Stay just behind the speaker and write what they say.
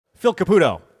Phil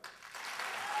Caputo.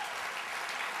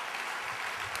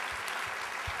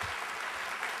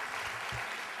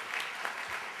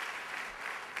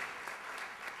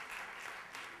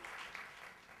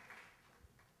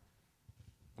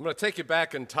 I'm going to take you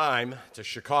back in time to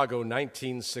Chicago,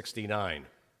 1969.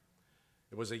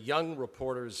 It was a young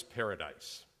reporter's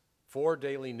paradise. 4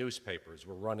 daily newspapers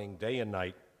were running day and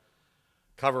night,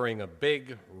 covering a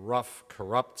big, rough,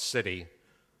 corrupt city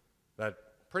that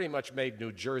pretty much made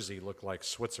New Jersey look like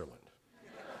Switzerland.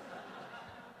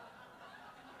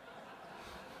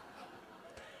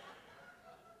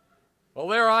 Well,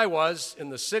 there I was in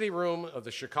the city room of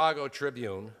the Chicago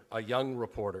Tribune, a young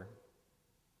reporter.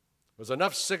 There was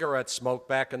enough cigarette smoke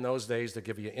back in those days to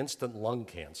give you instant lung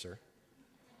cancer.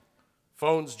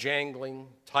 Phones jangling,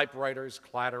 typewriters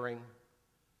clattering,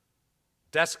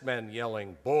 desk men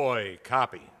yelling, "Boy,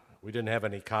 copy." We didn't have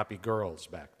any copy girls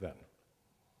back then.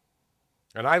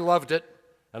 And I loved it,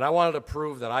 and I wanted to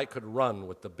prove that I could run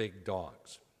with the big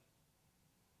dogs.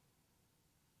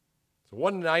 So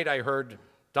one night I heard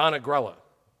Donna Grella,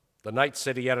 the night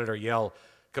city editor, yell,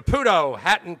 "Caputo,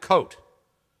 hat and coat."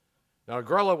 Now,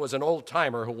 Grella was an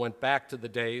old-timer who went back to the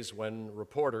days when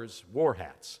reporters wore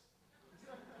hats,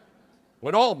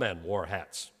 when all men wore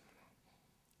hats.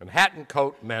 And hat and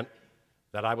coat meant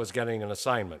that I was getting an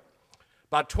assignment.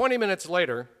 About 20 minutes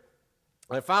later,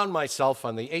 I found myself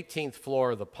on the 18th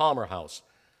floor of the Palmer House,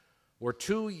 where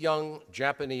 2 young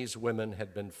Japanese women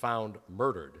had been found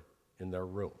murdered in their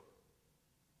room.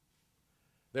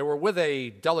 They were with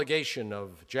a delegation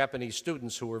of Japanese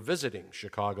students who were visiting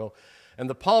Chicago, and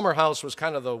the Palmer House was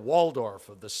kind of the Waldorf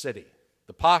of the city,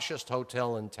 the poshest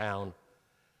hotel in town.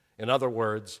 In other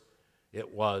words,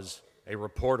 it was a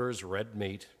reporter's red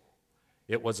meat.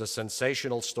 It was a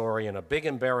sensational story and a big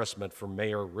embarrassment for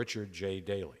Mayor Richard J.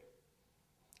 Daley.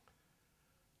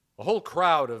 A whole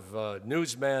crowd of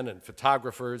newsmen and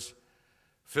photographers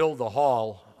filled the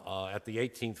hall at the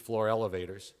 18th floor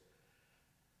elevators.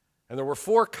 And there were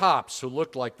 4 cops who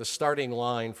looked like the starting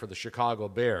line for the Chicago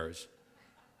Bears,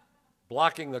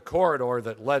 blocking the corridor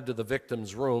that led to the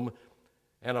victim's room,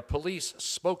 and a police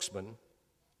spokesman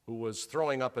who was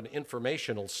throwing up an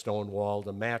informational stone wall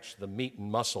to match the meat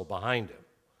and muscle behind him.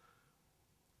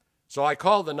 So I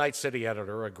called the night city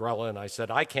editor, Agrella, and I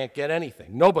said, "I can't get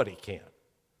anything. Nobody can."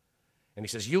 And he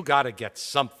says, "You got to get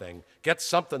something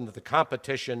that the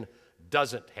competition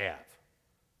doesn't have."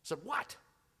 I said, "What?"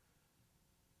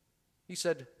 He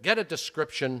said, "Get a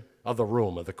description of the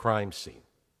room, of the crime scene."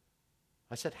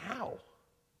 I said, "How?"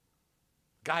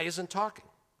 Guy isn't talking.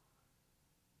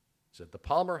 He said, "The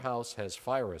Palmer House has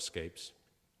fire escapes,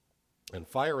 and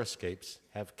fire escapes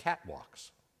have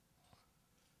catwalks."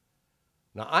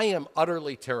 Now, I am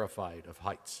utterly terrified of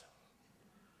heights,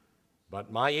 but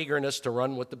my eagerness to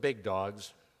run with the big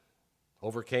dogs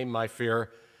overcame my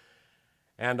fear,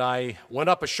 and I went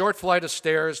up a short flight of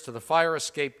stairs to the fire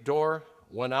escape door,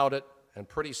 went out it, and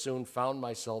pretty soon found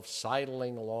myself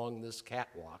sidling along this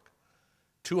catwalk,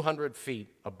 200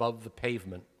 feet above the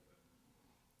pavement,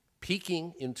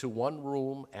 peeking into one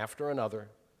room after another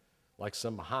like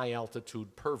some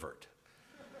high-altitude pervert.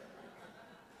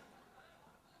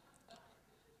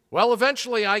 Well,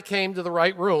 eventually I came to the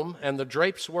right room, and the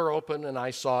drapes were open, and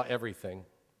I saw everything: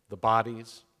 the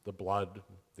bodies, the blood,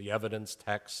 the evidence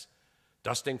texts,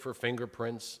 dusting for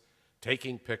fingerprints,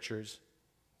 taking pictures.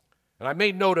 And I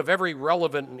made note of every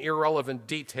relevant and irrelevant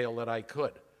detail that I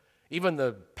could, even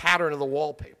the pattern of the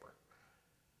wallpaper.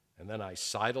 And then I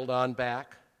sidled on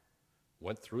back,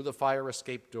 went through the fire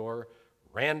escape door,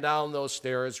 ran down those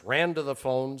stairs, ran to the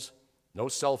phones, no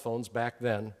cell phones back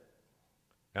then,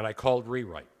 and I called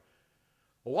Rewrite.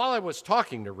 Well, while I was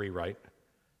talking to Rewrite,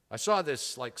 I saw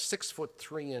this like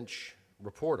 6'3"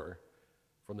 reporter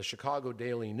from the Chicago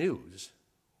Daily News,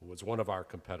 who was one of our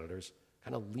competitors,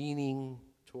 kind of leaning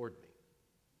toward me,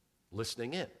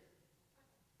 listening in.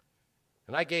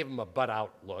 And I gave him a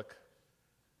butt-out look,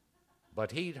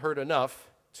 but he'd heard enough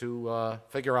to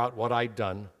figure out what I'd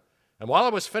done. And while I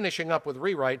was finishing up with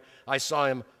Rewrite, I saw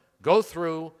him go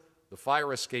through the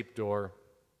fire escape door,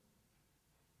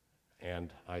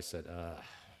 and I said,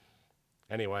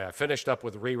 Anyway, I finished up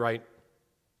with Rewrite,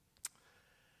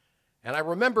 and I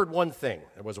remembered one thing.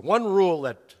 There was one rule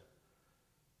that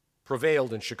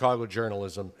prevailed in Chicago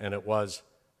journalism, and it was,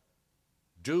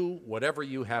 do whatever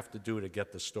you have to do to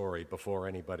get the story before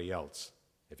anybody else.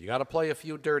 If you got to play a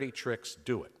few dirty tricks,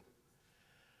 do it.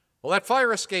 Well, that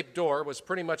fire escape door was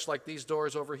pretty much like these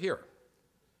doors over here.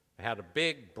 It had a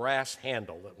big brass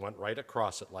handle that went right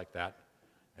across it like that,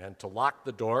 and to lock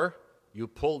the door, you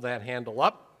pulled that handle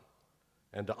up,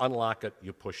 and to unlock it,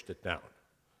 you pushed it down.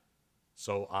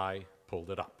 So I pulled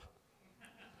it up.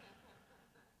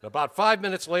 About 5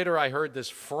 minutes later, I heard this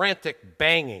frantic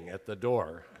banging at the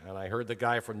door, and I heard the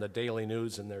guy from the Daily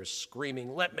News in there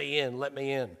screaming, "Let me in, let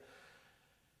me in."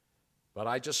 But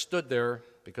I just stood there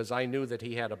because I knew that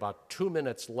he had about 2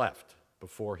 minutes left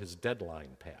before his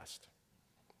deadline passed.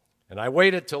 And I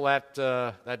waited till that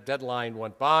deadline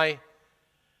went by,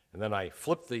 and then I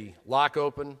flipped the lock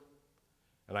open,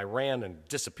 and I ran and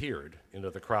disappeared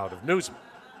into the crowd of newsmen.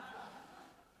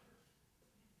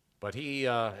 But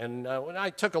when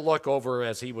I took a look over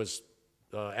as he was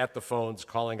at the phones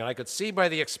calling, and I could see by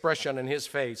the expression in his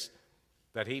face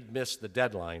that he'd missed the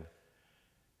deadline.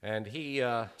 And he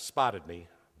spotted me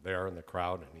there in the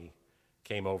crowd, and he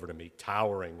came over to me,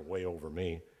 towering way over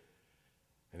me,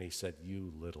 and he said,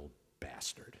 "You little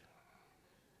bastard."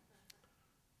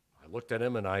 I looked at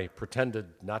him, and I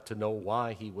pretended not to know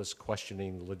why he was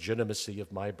questioning the legitimacy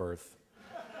of my birth.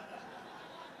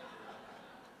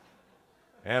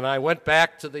 And I went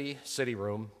back to the city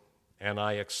room, and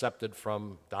I accepted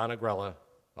from Don Agrella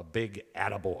a big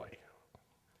attaboy.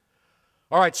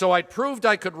 All right, so I'd proved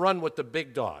I could run with the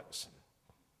big dogs.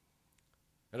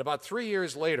 And about 3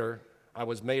 years later, I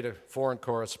was made a foreign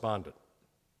correspondent.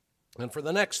 And for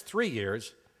the next 3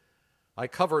 years, I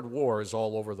covered wars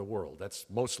all over the world. That's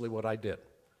mostly what I did.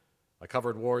 I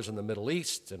covered wars in the Middle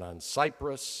East and on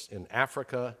Cyprus, in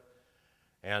Africa,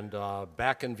 and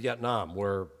back in Vietnam,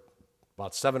 where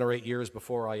about 7 or 8 years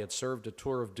before I had served a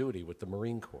tour of duty with the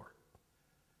Marine Corps.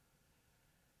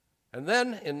 And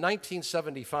then in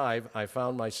 1975, I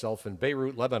found myself in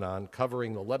Beirut, Lebanon,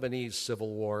 covering the Lebanese Civil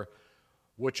War,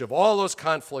 which of all those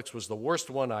conflicts was the worst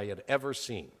one I had ever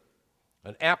seen.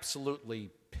 An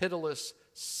absolutely pitiless,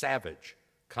 savage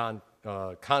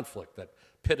conflict that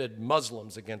pitted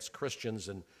Muslims against Christians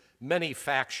and many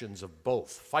factions of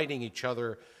both, fighting each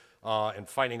other and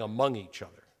fighting among each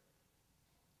other.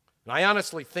 And I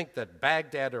honestly think that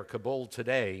Baghdad or Kabul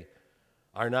today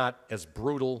are not as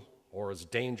brutal or as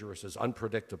dangerous, as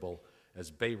unpredictable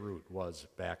as Beirut was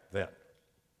back then.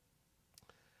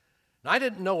 And I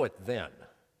didn't know it then,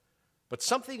 but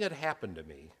something had happened to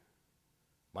me.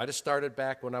 Might have started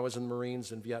back when I was in the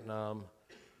Marines in Vietnam,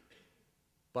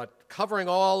 but covering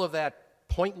all of that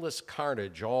pointless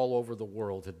carnage all over the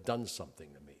world had done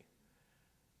something to me.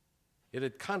 It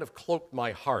had kind of cloaked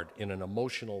my heart in an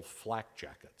emotional flak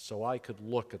jacket so I could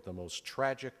look at the most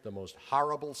tragic, the most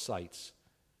horrible sights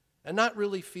and not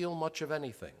really feel much of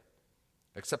anything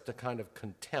except a kind of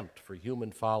contempt for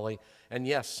human folly and,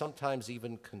 yes, sometimes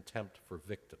even contempt for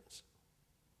victims.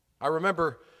 I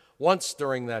remember once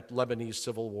during that Lebanese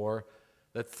Civil War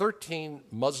that 13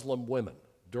 Muslim women,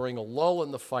 during a lull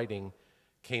in the fighting,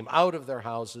 came out of their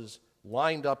houses,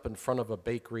 lined up in front of a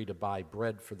bakery to buy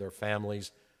bread for their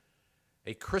families.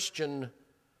 A Christian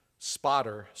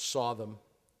spotter saw them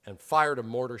and fired a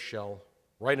mortar shell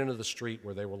right into the street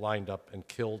where they were lined up and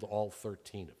killed all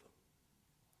 13 of them.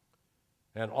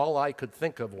 And all I could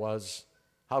think of was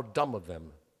how dumb of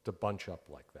them to bunch up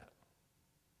like that.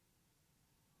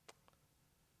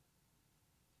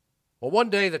 Well,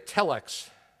 one day the telex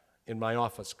in my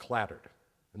office clattered,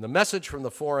 and the message from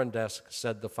the foreign desk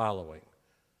said the following: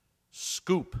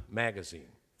 Scoop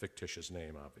magazine, fictitious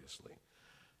name obviously.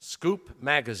 Scoop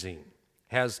magazine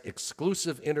has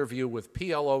exclusive interview with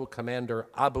PLO Commander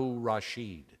Abu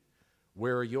Rashid.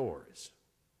 Where yours?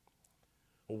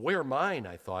 Well, where mine,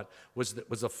 I thought. Was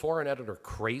the foreign editor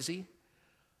crazy?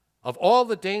 Of all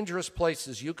the dangerous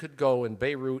places you could go in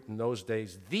Beirut in those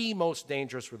days, the most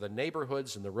dangerous were the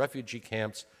neighborhoods and the refugee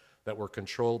camps that were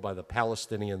controlled by the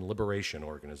Palestinian Liberation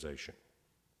Organization.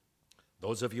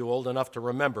 Those of you old enough to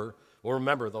remember will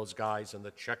remember those guys in the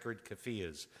checkered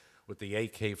keffiyehs with the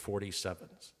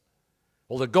AK-47s.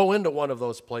 Well, to go into one of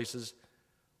those places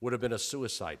would have been a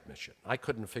suicide mission. I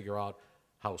couldn't figure out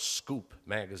how Scoop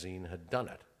magazine had done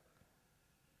it.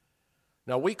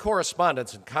 Now, we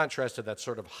correspondents, in contrast to that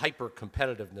sort of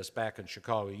hyper-competitiveness back in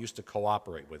Chicago, we used to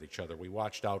cooperate with each other. We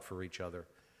watched out for each other.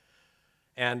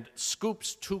 And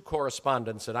Scoop's two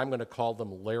correspondents, and I'm going to call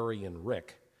them Larry and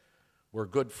Rick, were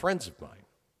good friends of mine.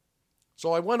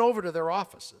 So I went over to their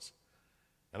offices,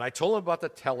 and I told them about the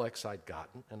telex I'd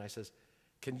gotten, and I says,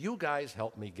 "Can you guys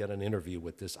help me get an interview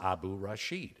with this Abu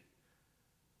Rashid?"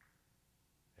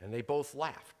 And they both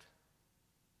laughed.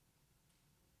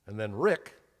 And then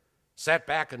Rick sat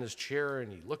back in his chair,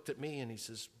 and he looked at me, and he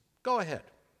says, "Go ahead."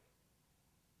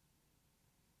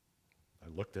 I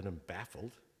looked at him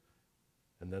baffled,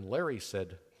 and then Larry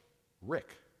said,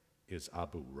 "Rick is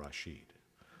Abu Rashid."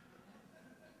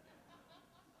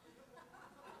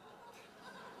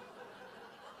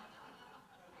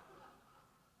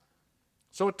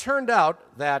 So it turned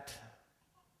out that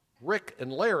Rick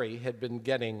and Larry had been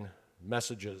getting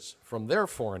messages from their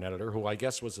foreign editor, who I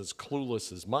guess was as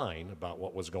clueless as mine about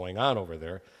what was going on over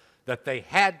there, that they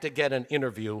had to get an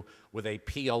interview with a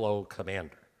PLO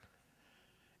commander.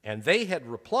 And they had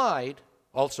replied,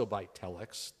 also by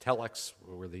telex. Telex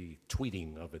were the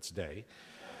tweeting of its day.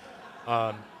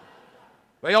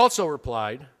 They also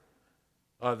replied,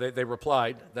 they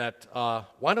replied that,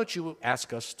 why don't you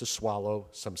ask us to swallow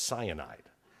some cyanide?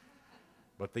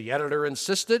 But the editor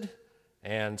insisted,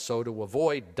 and so to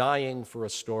avoid dying for a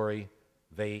story,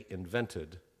 they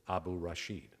invented Abu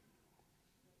Rashid.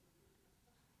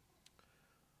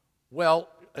 Well,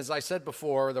 as I said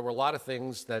before, there were a lot of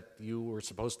things that you were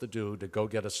supposed to do to go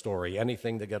get a story,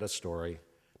 anything to get a story.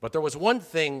 But there was one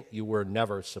thing you were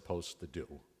never supposed to do,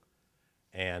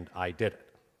 and I did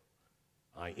it.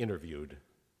 I interviewed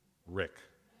Rick.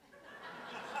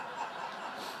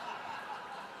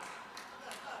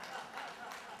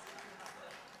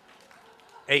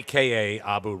 AKA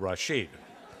Abu Rashid.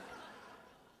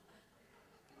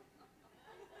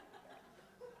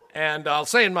 And I'll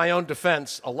say in my own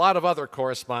defense, a lot of other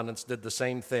correspondents did the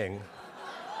same thing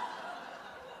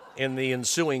in the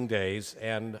ensuing days,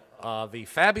 and the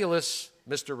fabulous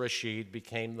Mr. Rashid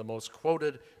became the most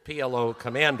quoted PLO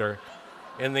commander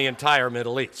in the entire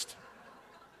Middle East.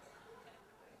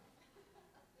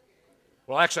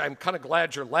 Well, actually, I'm kind of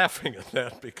glad you're laughing at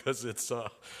that, because it's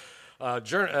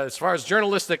as far as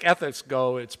journalistic ethics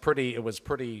go, it was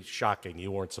pretty shocking.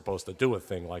 You weren't supposed to do a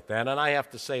thing like that, and I have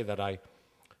to say that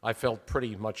I felt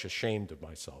pretty much ashamed of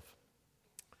myself.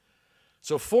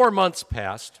 So 4 months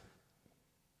passed,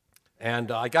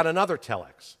 and I got another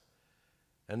telex,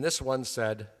 and this one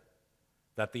said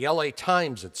that the LA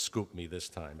Times had scooped me this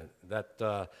time, and that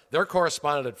their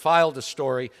correspondent had filed a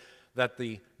story that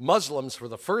the Muslims, for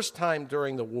the first time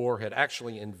during the war, had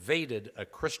actually invaded a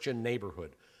Christian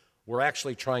neighborhood, were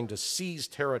actually trying to seize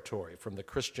territory from the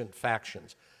Christian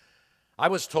factions. I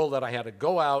was told that I had to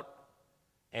go out,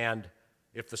 and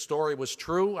if the story was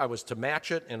true, I was to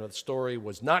match it, and if the story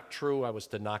was not true, I was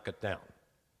to knock it down.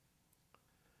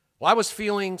 Well, I was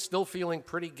still feeling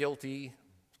pretty guilty,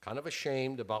 kind of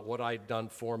ashamed about what I'd done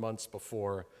 4 months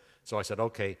before, so I said,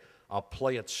 okay, I'll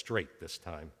play it straight this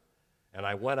time. And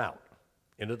I went out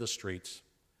into the streets,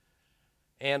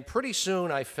 and pretty soon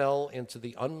I fell into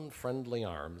the unfriendly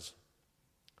arms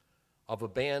of a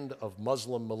band of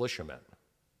Muslim militiamen,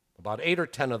 about 8 or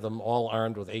 10 of them, all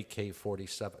armed with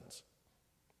AK-47s.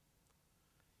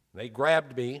 They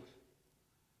grabbed me,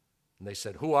 and they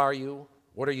said, "Who are you?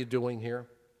 What are you doing here?"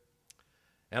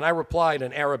 And I replied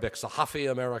in Arabic,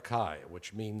 "Sahafi Amerikai,"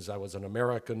 which means I was an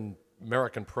American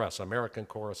press, American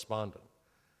correspondent.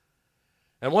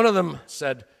 And one of them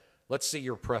said, "Let's see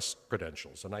your press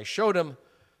credentials." And I showed him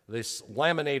this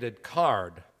laminated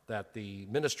card that the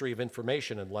Ministry of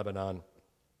Information in Lebanon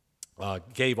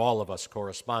gave all of us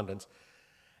correspondents.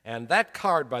 And that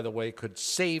card, by the way, could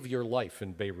save your life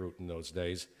in Beirut in those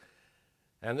days.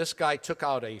 And this guy took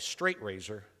out a straight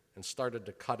razor and started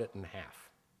to cut it in half.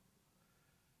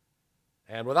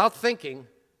 And without thinking,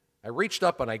 I reached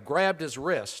up and I grabbed his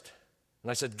wrist,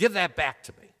 and I said, "Give that back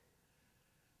to me."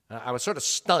 I was sort of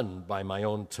stunned by my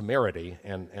own temerity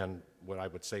and what I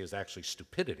would say is actually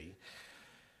stupidity.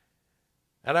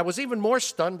 And I was even more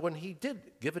stunned when he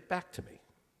did give it back to me.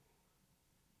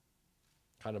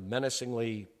 Kind of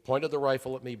menacingly pointed the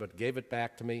rifle at me, but gave it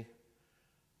back to me.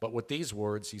 But with these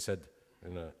words, he said,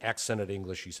 in an accented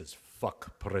English, he says,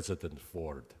 "Fuck President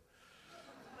Ford."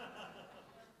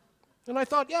 And I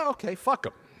thought, yeah, okay, fuck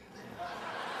him.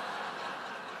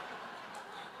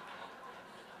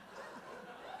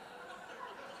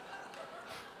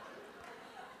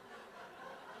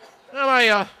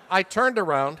 And I turned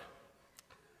around,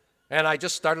 and I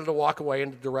just started to walk away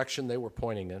in the direction they were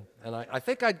pointing in. And I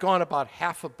think I'd gone about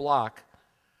half a block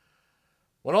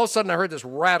when all of a sudden I heard this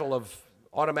rattle of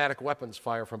automatic weapons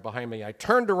fire from behind me. I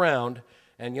turned around,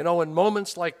 and you know, in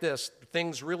moments like this,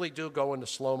 things really do go into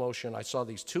slow motion. I saw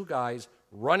these two guys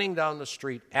running down the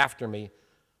street after me,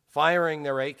 firing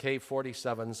their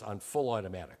AK-47s on full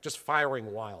automatic, just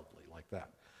firing wildly like that.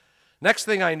 Next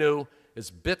thing I knew is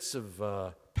bits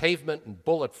of pavement and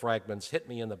bullet fragments hit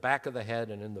me in the back of the head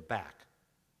and in the back.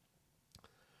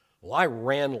 Well, I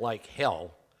ran like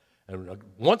hell, and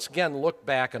once again looked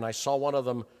back, and I saw one of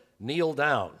them kneel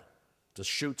down to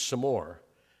shoot some more.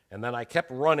 And then I kept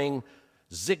running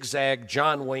zigzag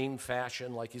John Wayne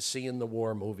fashion like you see in the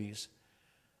war movies,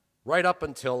 right up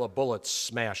until a bullet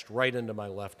smashed right into my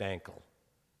left ankle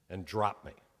and dropped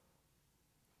me.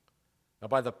 Now,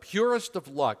 by the purest of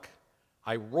luck,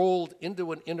 I rolled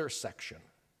into an intersection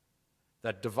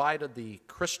that divided the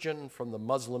Christian from the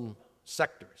Muslim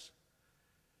sectors.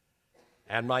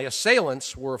 And my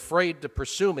assailants were afraid to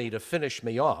pursue me to finish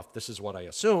me off. This is what I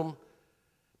assume,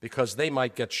 because they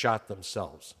might get shot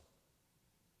themselves.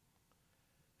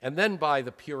 And then, by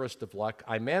the purest of luck,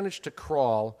 I managed to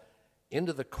crawl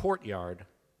into the courtyard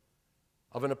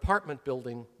of an apartment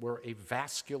building where a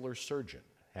vascular surgeon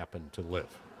happened to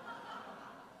live.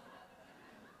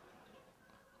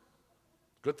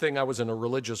 Good thing I was in a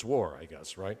religious war, I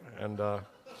guess, right? And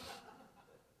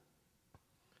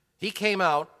he came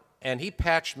out and he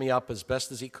patched me up as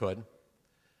best as he could.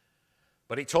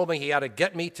 But he told me he had to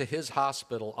get me to his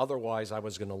hospital, otherwise I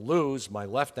was going to lose my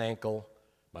left ankle,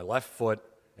 my left foot,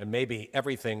 and maybe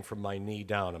everything from my knee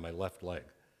down and my left leg.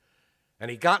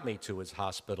 And he got me to his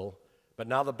hospital, but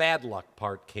now the bad luck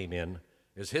part came in,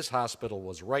 is his hospital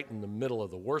was right in the middle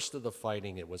of the worst of the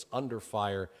fighting. It was under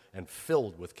fire and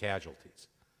filled with casualties.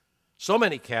 So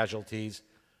many casualties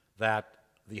that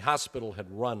the hospital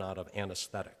had run out of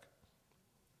anesthetic.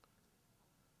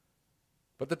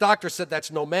 But the doctor said, that's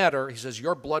no matter. He says,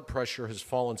 your blood pressure has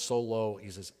fallen so low.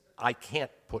 He says, I can't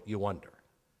put you under.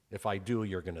 If I do,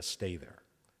 you're going to stay there.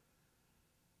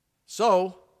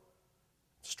 So,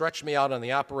 stretched me out on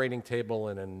the operating table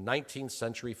in a 19th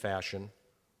century fashion.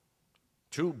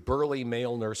 2 burly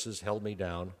male nurses held me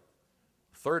down.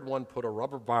 Third one put a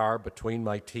rubber bar between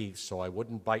my teeth so I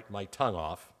wouldn't bite my tongue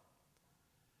off.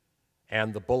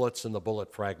 And the bullets and the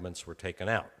bullet fragments were taken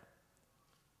out.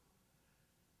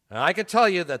 And I can tell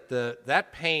you that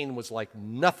that pain was like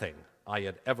nothing I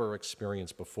had ever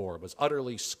experienced before. It was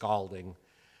utterly scalding.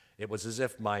 It was as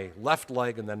if my left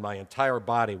leg and then my entire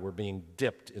body were being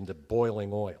dipped into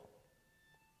boiling oil.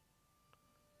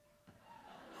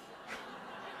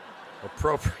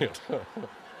 Appropriate.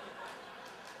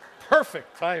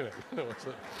 Perfect timing.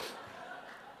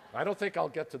 I don't think I'll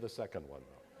get to the second one,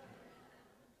 though.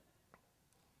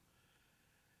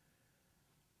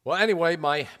 Well, anyway,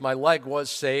 my leg was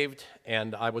saved,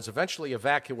 and I was eventually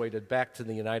evacuated back to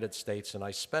the United States, and I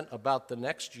spent about the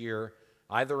next year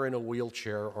either in a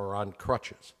wheelchair or on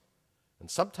crutches.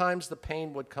 And sometimes the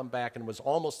pain would come back and was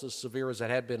almost as severe as it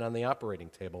had been on the operating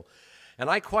table. And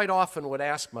I quite often would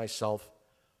ask myself,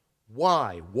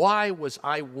 why? Why was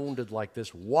I wounded like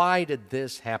this? Why did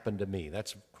this happen to me?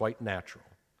 That's quite natural.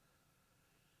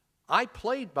 I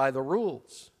played by the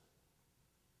rules.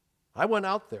 I went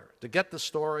out there to get the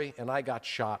story, and I got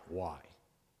shot. Why?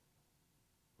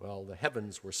 Well, the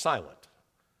heavens were silent.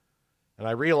 And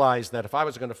I realized that if I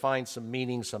was going to find some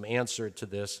meaning, some answer to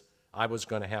this, I was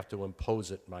going to have to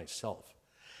impose it myself.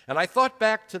 And I thought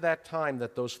back to that time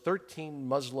that those 13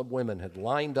 Muslim women had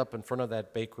lined up in front of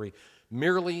that bakery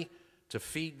merely to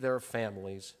feed their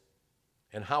families,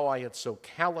 and how I had so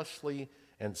callously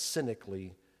and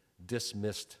cynically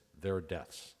dismissed their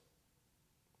deaths.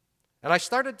 And I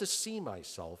started to see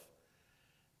myself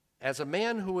as a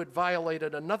man who had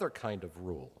violated another kind of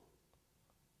rule.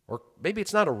 Or maybe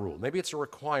it's not a rule, maybe it's a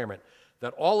requirement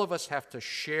that all of us have to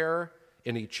share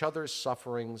in each other's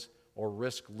sufferings or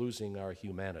risk losing our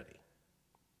humanity.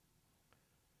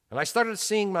 And I started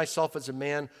seeing myself as a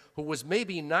man who was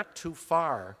maybe not too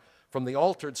far from the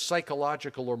altered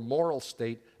psychological or moral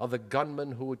state of the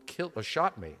gunman who had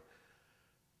shot me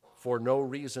for no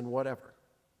reason whatever.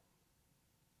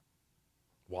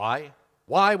 Why?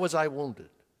 Why was I wounded?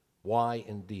 Why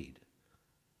indeed?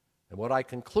 And what I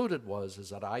concluded is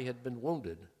that I had been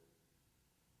wounded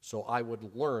so I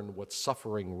would learn what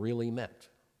suffering really meant.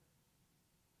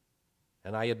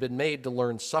 And I had been made to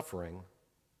learn suffering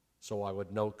so I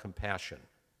would know compassion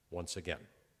once again.